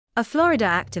A Florida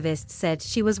activist said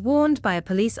she was warned by a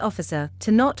police officer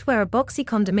to not wear a boxy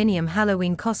condominium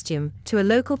Halloween costume to a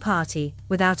local party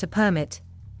without a permit,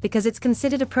 because it's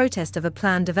considered a protest of a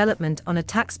planned development on a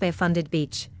taxpayer-funded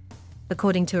beach,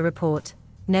 according to a report.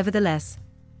 Nevertheless,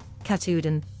 Kat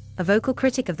Uden, a vocal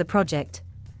critic of the project,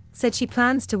 said she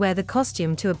plans to wear the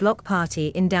costume to a block party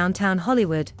in downtown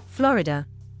Hollywood, Florida,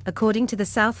 according to the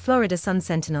South Florida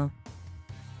Sun-Sentinel.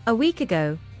 A week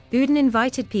ago, Uden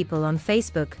invited people on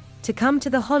Facebook to come to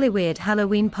the Hollywood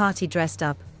Halloween party dressed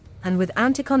up and with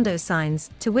anti-condo signs,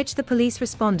 to which the police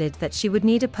responded that she would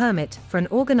need a permit for an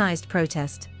organized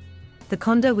protest. The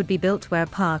condo would be built where a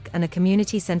park and a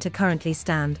community center currently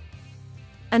stand.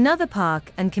 Another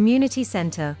park and community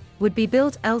center would be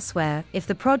built elsewhere if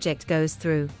the project goes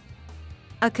through.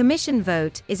 A commission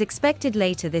vote is expected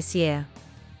later this year.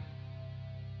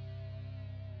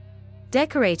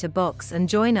 Decorate a box and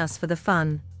join us for the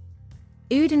fun.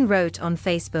 Uden wrote on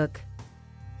Facebook.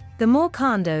 The more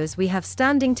condos we have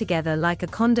standing together like a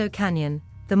condo canyon,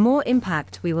 the more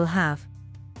impact we will have.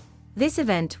 This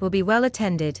event will be well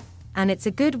attended, and it's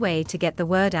a good way to get the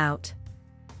word out.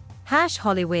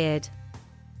 #Hollyweird.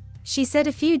 She said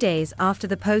a few days after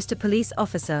the post a police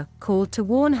officer called to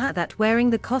warn her that wearing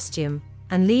the costume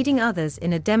and leading others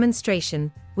in a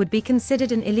demonstration would be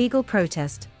considered an illegal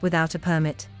protest without a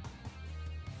permit.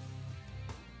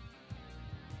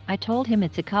 I told him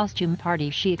it's a costume party,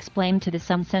 she explained to the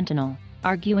Sun-Sentinel,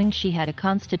 arguing she had a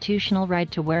constitutional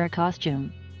right to wear a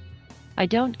costume. I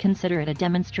don't consider it a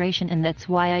demonstration, and that's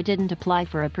why I didn't apply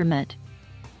for a permit.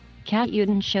 Kat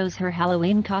Uden shows her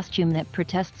Halloween costume that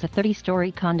protests a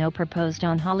 30-story condo proposed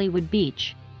on Hollywood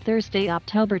Beach, Thursday,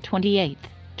 October 28,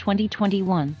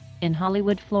 2021, in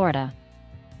Hollywood, Florida.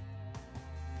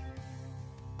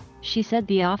 She said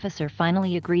the officer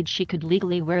finally agreed she could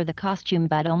legally wear the costume,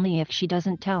 but only if she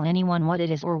doesn't tell anyone what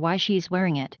it is or why she's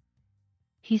wearing it.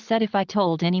 He said if I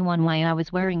told anyone why I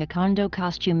was wearing a condo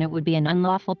costume, it would be an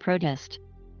unlawful protest.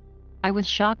 I was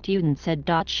shocked, Uden said.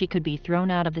 She could be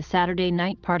thrown out of the Saturday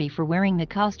night party for wearing the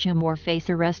costume or face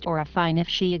arrest or a fine if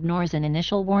she ignores an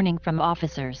initial warning from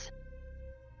officers.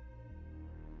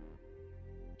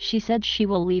 She said she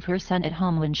will leave her son at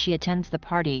home when she attends the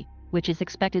party, which is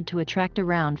expected to attract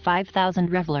around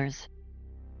 5,000 revelers.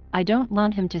 I don't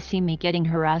want him to see me getting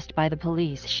harassed by the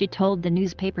police, she told the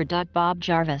newspaper. Bob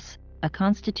Jarvis, a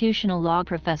constitutional law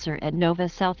professor at Nova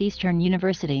Southeastern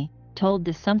University, told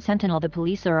the Sun-Sentinel the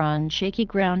police are on shaky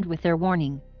ground with their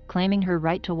warning, claiming her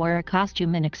right to wear a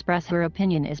costume and express her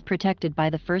opinion is protected by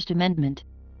the First Amendment.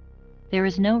 There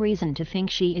is no reason to think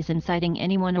she is inciting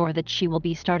anyone or that she will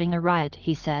be starting a riot,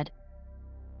 he said.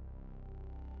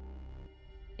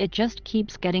 It just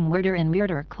keeps getting weirder and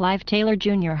weirder, Clive Taylor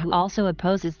Jr., who also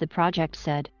opposes the project,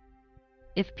 said.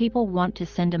 If people want to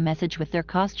send a message with their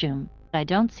costume, I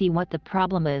don't see what the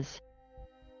problem is.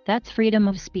 That's freedom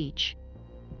of speech.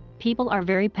 People are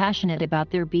very passionate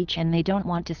about their beach and they don't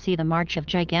want to see the march of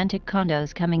gigantic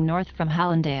condos coming north from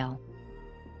Hallandale.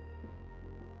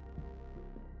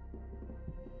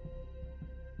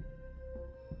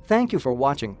 Thank you for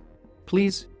watching.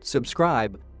 Please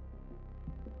subscribe.